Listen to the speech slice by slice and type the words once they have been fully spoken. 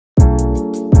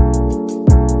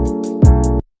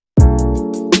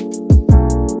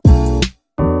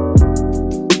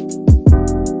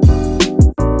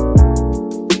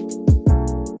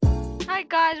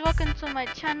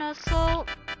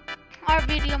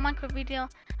Minecraft video.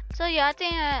 So yeah, I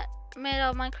think I made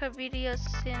a Minecraft video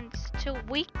since 2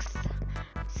 weeks.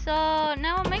 So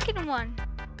now I'm making one.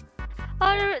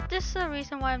 Oh, this is the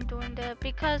reason why I'm doing that,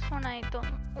 because Fortnite don't,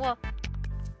 well,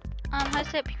 I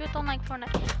said people don't like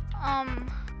Fortnite.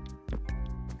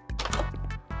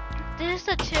 This is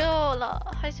a chill,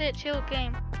 I said chill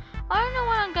game. I don't know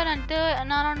what I'm gonna do,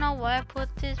 and I don't know why I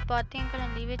put this, but I think I'm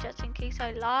gonna leave it just in case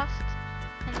I lost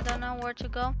and don't know where to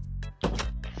go.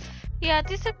 Yeah,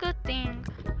 this is a good thing.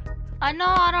 I know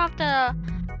I don't have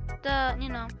the you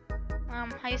know,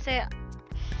 how you say it?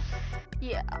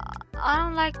 Yeah, I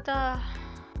don't like the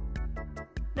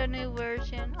new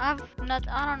version. I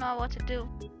don't know what to do,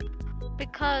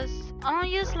 because I don't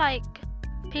use like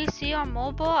PC or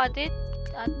mobile. I did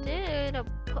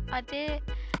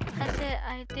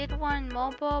one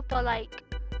mobile, but like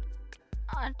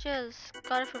I just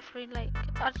got it for free. Like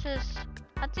I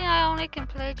think I only can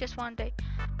play just one day.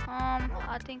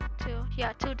 I think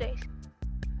 2 days.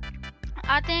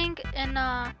 I think in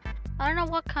I don't know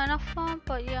what kind of phone,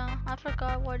 but yeah, I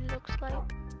forgot what it looks like.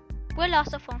 We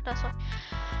lost the phone, that's why.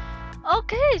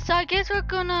 Okay, so I guess we're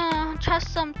gonna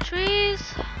trust some trees.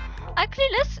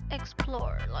 Actually, let's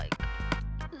explore. Like,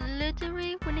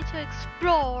 literally, we need to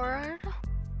explore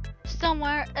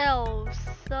somewhere else.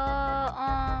 So,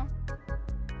 I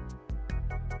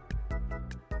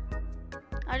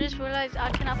just realized I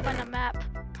cannot find a map.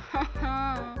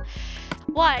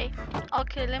 Why?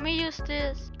 Okay, let me use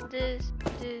this.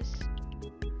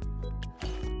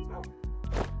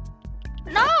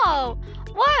 No!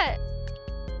 What?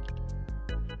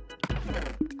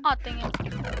 Oh, dang it.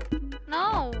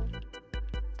 No.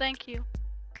 Thank you.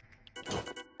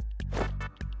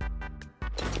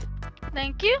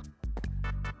 Thank you.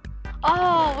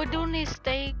 Oh, we do need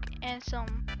steak and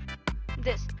some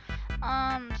this.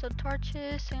 Some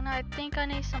torches, and I think I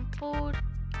need some food.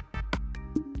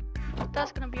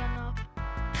 That's gonna be enough.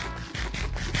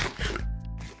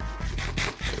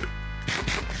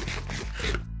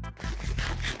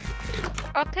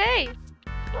 Okay,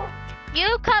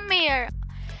 you come here.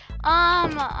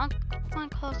 I'm gonna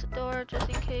close the door just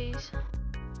in case.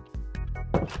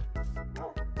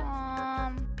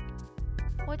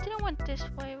 We didn't went this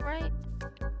way, right?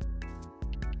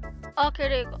 Okay,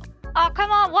 there you go. Oh,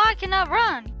 come on, why can I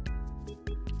run?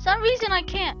 Some reason I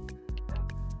can't.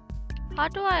 How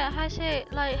do I say,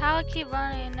 like, how I keep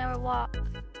running and never walk?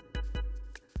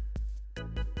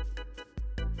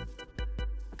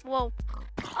 Whoa.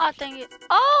 Oh, dang it.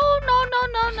 Oh,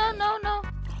 no.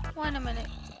 Wait a minute.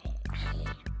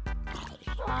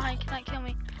 Oh, he cannot kill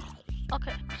me.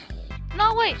 Okay.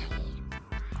 No, wait.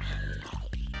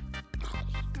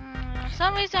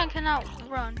 Some reason I cannot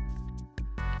run.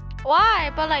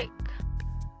 Why? But like,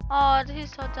 oh, this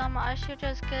is so dumb. I should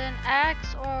just get an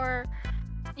axe, or,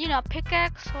 you know,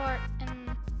 pickaxe, or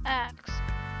an axe.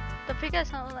 The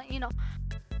pickaxe, like, you know.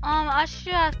 I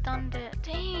should have done that.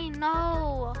 Dang,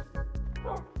 no.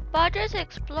 But I just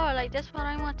explore, like, that's what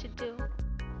I want to do.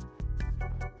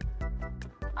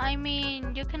 I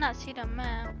mean, you cannot see the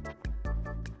map.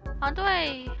 How do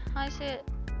I say it?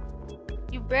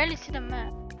 You barely see the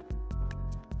map.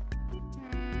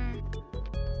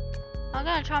 I'm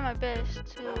gonna try my best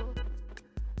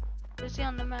to see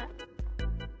on the map.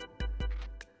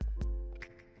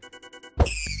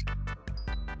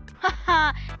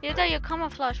 Haha, you got your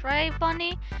camouflage, right,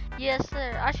 Bunny? Yes,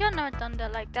 sir. I should have never done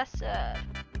that. Like, that's sad.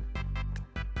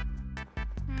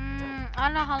 I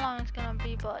don't know how long it's gonna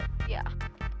be, but yeah.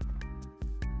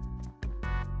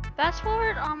 Fast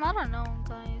forward? I don't know,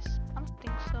 guys. I don't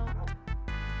think so.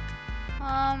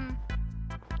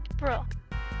 Bro.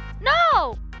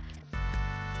 No!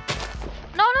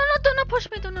 No,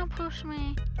 do not push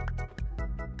me.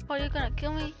 Oh, you're gonna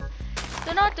kill me?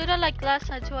 Do not do that like last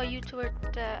time to a YouTuber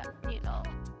that, you know.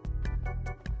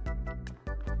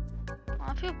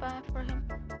 I feel bad for him.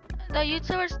 The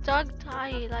YouTuber's dog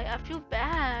died, like, I feel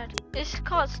bad. It's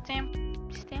called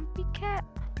Stampy Cat.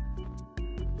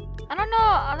 I don't know,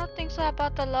 I don't think so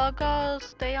about the logo.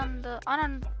 Stay on the, I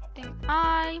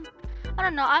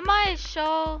don't know, I might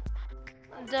show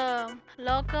the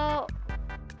logo.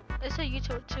 It's a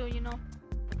YouTuber too, you know.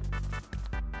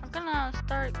 I'm gonna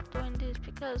start doing this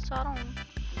because I don't,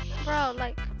 bro,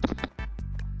 like.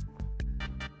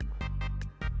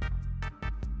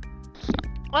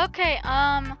 Okay,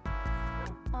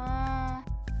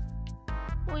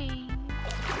 wait.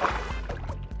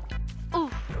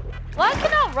 Oof. Why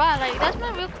can I run? Like, that's my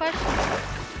real question.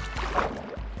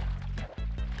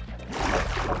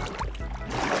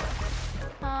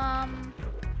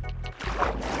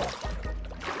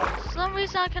 Some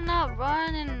reason I cannot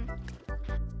run, and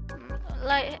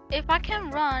like if I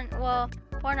can run, well,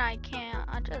 when I can't,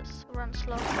 I just run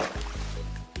slow.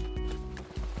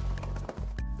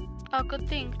 Oh, good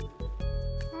thing.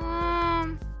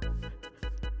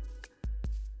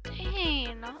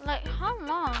 Dang, like how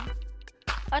long?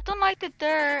 I don't like the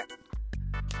dirt.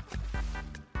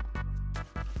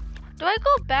 Do I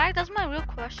go back? That's my real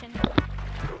question.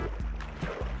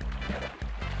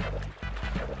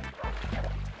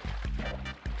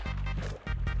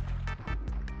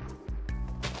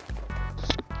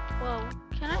 Whoa,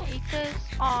 can I eat this?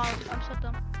 Oh, I'm so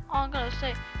dumb. Oh, I'm gonna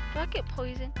say, do I get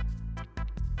poisoned?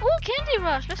 Oh, Candy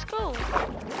Rush, let's go.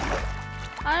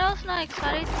 I know it's not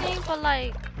exciting thing, but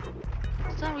like,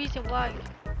 some reason why.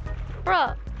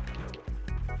 Bruh,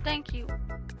 thank you.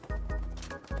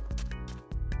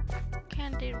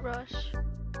 Candy Rush.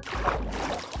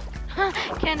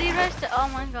 Candy Rush, oh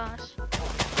my gosh.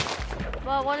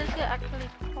 Well, what is it actually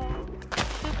called?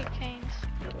 Sugar canes.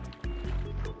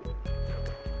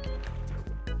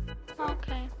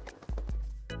 Okay.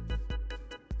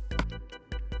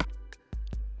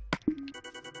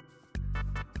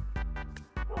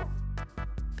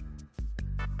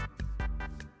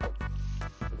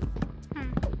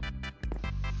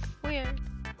 Weird.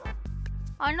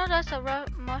 I know that's a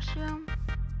mushroom.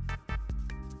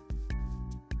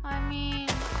 I mean,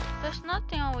 there's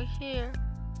nothing over here.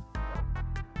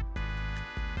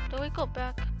 Do we go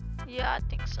back? Yeah, I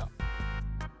think so.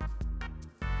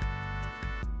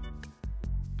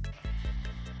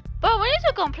 But we need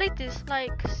to complete this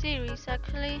like series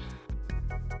actually.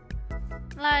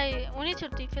 Like we need to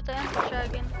defeat the Ender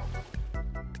Dragon.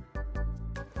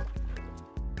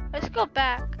 Let's go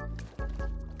back.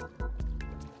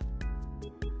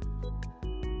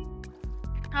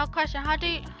 Now question, how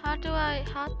does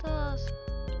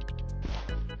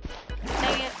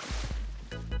dang it.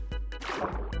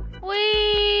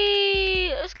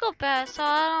 Wee, let's go back so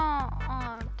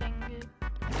I don't dang it.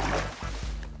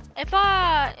 If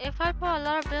I put a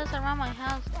lot of bills around my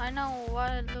house, I know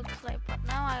what it looks like, but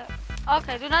now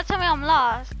okay, do not tell me I'm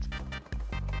lost.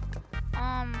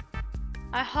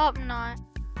 I hope not.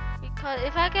 Because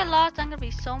if I get lost, I'm gonna be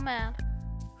so mad.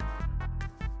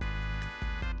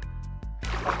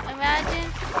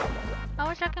 Imagine, I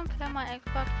wish I can play my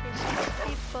Xbox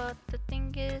 360, but the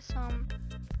thing is, I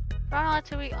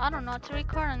don't know how to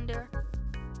record on there.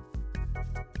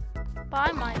 But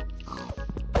I might.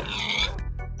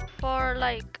 For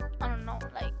like, I don't know,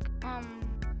 like,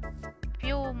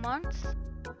 few months.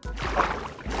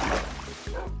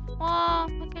 Well,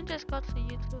 we can just go to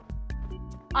YouTube.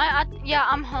 Yeah,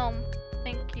 I'm home.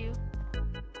 Thank you.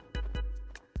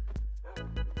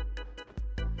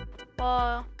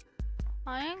 Well,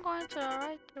 I ain't going to the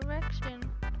right direction.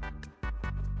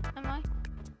 Am I?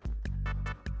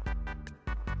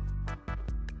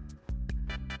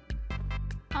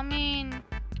 I mean,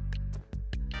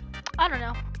 I don't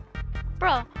know.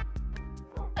 Bro,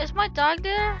 is my dog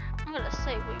there? I'm gonna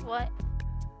say, wait, what?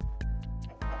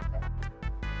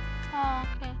 Oh,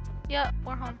 okay. Yeah,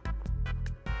 we're home.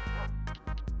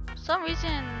 For some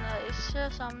reason, it's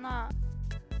just I'm not.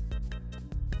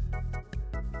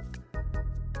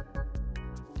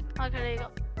 Okay, there you go.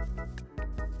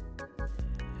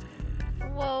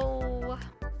 Whoa.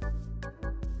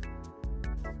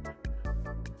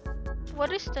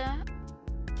 What is that?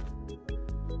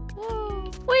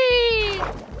 Whoa. Whee!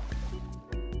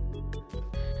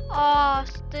 Oh,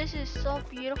 this is so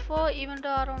beautiful, even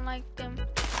though I don't like them.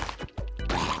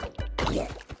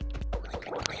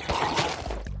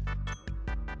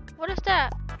 What is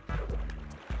that?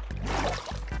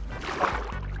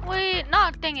 Wait, no,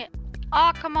 dang it.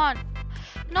 Oh, come on.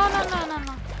 No.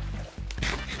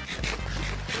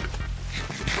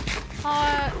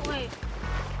 Wait.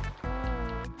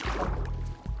 Ooh.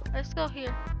 Let's go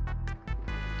here.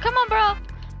 Come on, bro.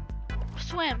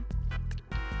 Swim.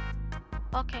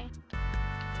 Okay.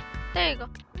 There you go.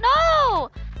 No!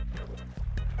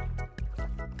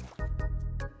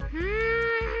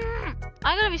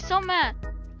 I'm gonna be so mad.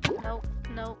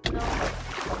 No.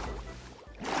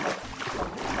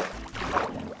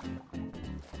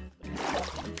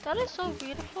 That is so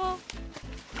beautiful.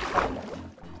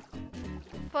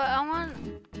 But I want...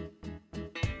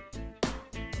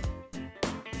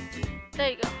 There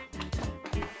you go.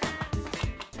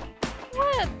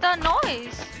 What? That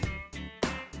noise?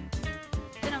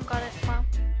 Didn't got it. Wow.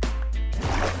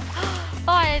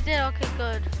 Oh, I did. Okay,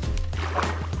 good.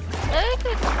 I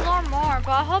could explore more,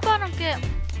 but I hope I don't get,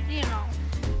 you know.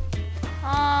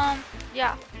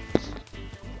 Yeah.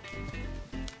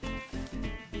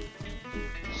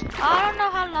 I don't know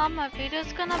how long my video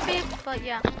is gonna be, but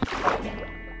yeah.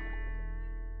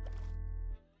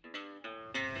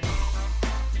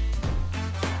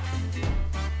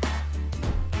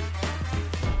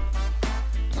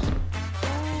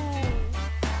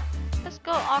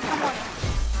 go. Oh, come on.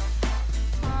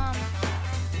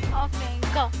 Okay,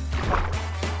 go.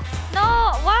 No,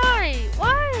 why?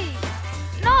 Why?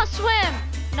 No, swim.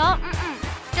 No,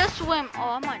 just swim.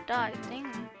 Oh, I might die. Dang.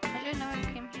 I should never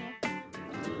came here.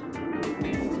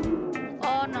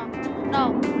 Oh, no.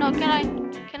 No, no, can I?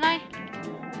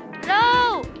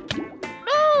 No!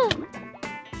 No!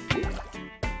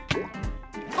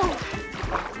 Oh.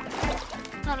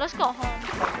 No, let's go home.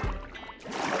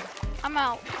 I'm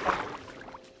out.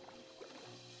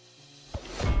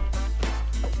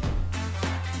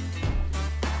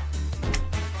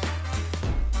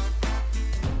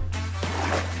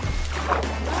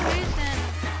 No reason.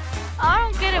 I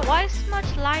don't get it. Why is it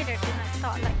much lighter than I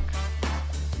thought? Like,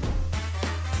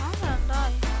 I'm gonna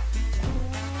die.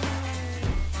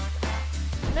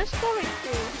 Let's go right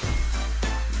through.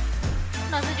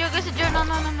 No, it's a joke. It's a joke. No,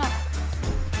 no, no, no. No,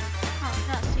 I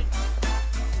cannot see.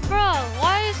 Bro,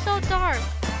 why is it so dark?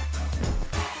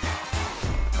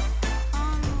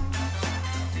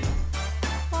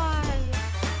 Why?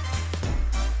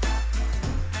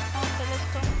 Okay, let's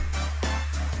go.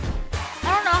 I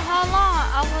don't know how long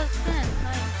I was in.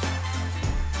 Like,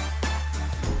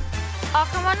 oh,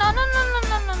 come on. No, no, no, no,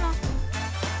 no, no, no.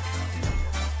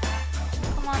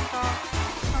 Come on, dog.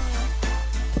 Come here.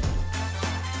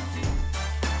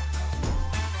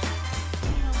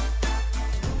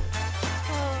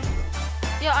 Oh.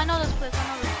 Yeah, I know this place.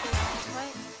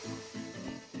 Right?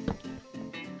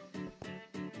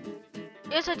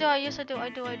 Yes, I do. Yes, I do. I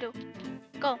do.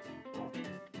 Go.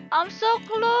 I'm so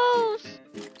close.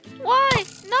 Why?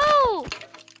 No.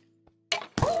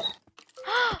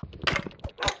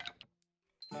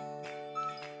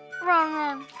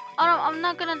 Run. I'm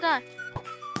not gonna die.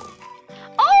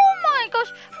 Oh my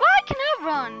gosh. Why can I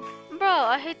run? Bro,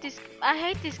 I hate this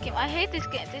game. I hate this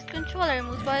game. This controller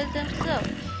moves by themselves.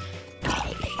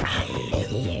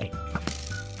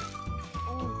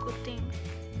 Oh, good thing.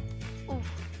 Oof.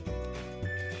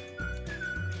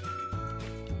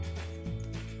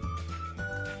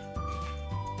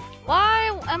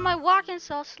 Why am I walking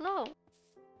so slow?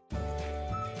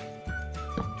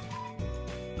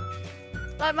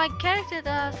 Like my character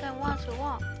doesn't want to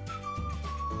walk.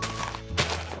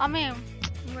 I mean,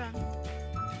 run.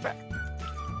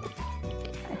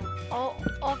 Oh,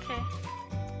 okay.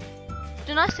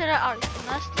 Do not stare at eyes. Do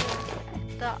not stare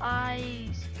at the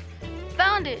eyes.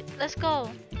 Found it. Let's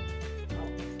go.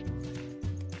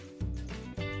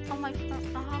 How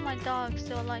my dog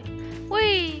still alive?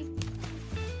 Wee.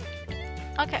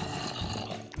 Okay.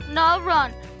 No,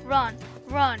 run.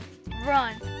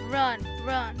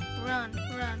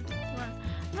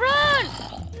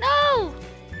 No.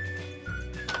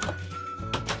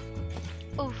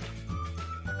 Oof.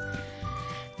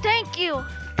 Thank you.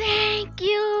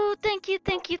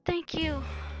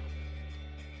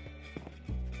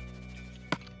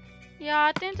 Yeah,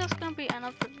 I think that's gonna be end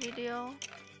of the video.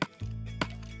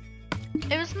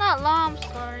 If it's not long, I'm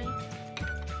sorry.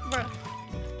 Bruh.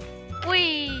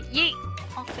 Wee, yeet.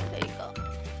 Okay, there you go.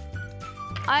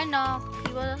 I know,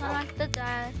 people doesn't like the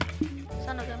dad.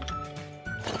 Son of them.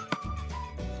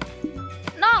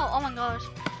 No! Oh my gosh.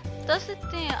 That's the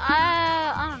thing.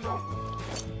 I don't know.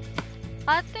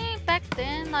 I think back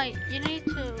then, like, you need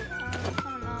to, I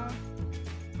don't know.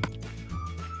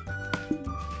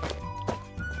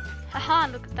 Haha,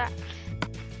 look at that.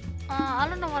 I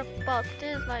don't know what about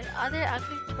this. Like, are there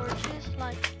actually torches?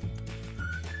 Like,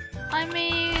 I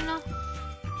mean,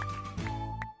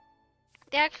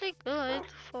 they're actually good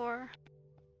for,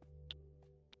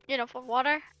 you know, for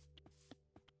water.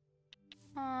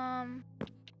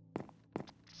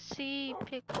 Sea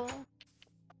pickle.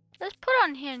 Let's put it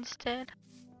on here instead.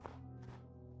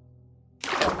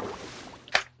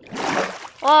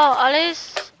 Well, at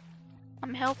least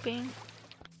I'm helping.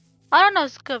 I don't know if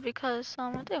it's good because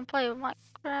I didn't play with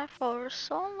Minecraft for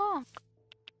so long.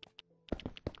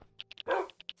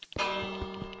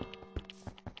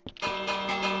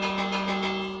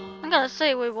 I'm gonna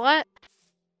say, wait, what?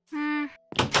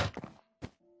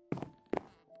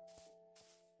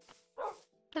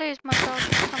 Please, my dog,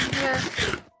 come here.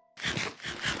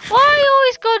 Why you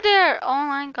always go there? Oh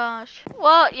my gosh.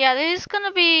 Well, yeah, this is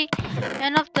gonna be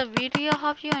end of the video.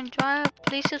 Hope you enjoy.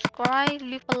 Please subscribe,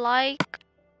 leave a like,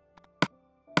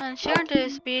 and share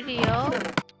this video.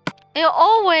 It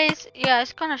always, yeah,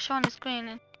 it's gonna show on the screen.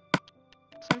 And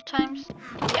sometimes,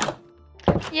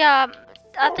 yeah.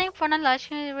 I think Fortnite live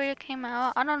stream video came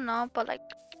out. I don't know, but like,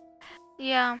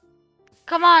 yeah.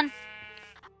 Come on.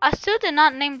 I still did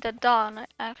not name the dog,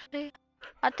 actually.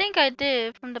 I think I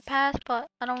did from the past, but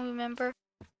I don't remember.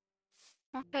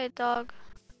 Okay, dog.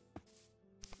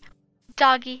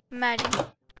 Doggy Maddie.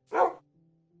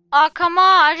 Oh, come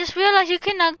on. I just realized you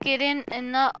cannot get in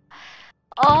the...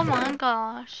 Oh my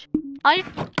gosh. Are you,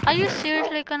 are you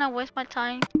seriously gonna waste my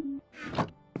time?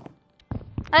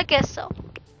 I guess so.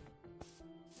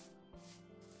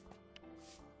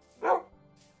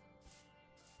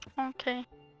 Okay.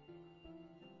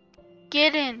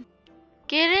 Get in.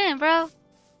 Get in, bro.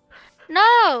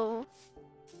 No.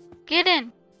 Get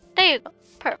in. There you go.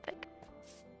 Perfect.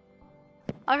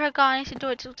 I forgot I need to do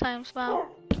it 2 times. Wow.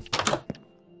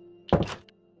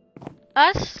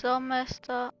 That's so messed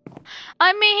up.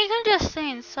 I mean, he can just stay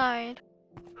inside.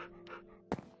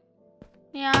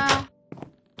 Yeah.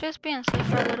 Just being safe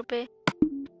for a little bit.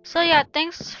 So yeah,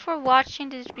 thanks for watching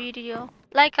this video.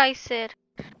 Like I said.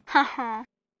 Haha.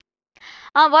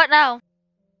 What now?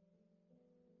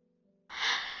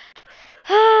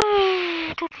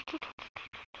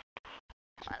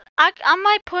 I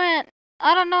might put in,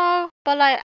 I don't know, but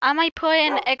like I might put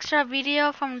in an extra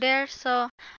video from there, so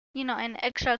you know, an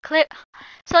extra clip.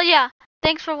 So yeah,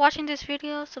 thanks for watching this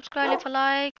video. Subscribe, leave a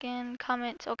like, and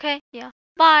comment. Okay, yeah,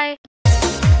 bye.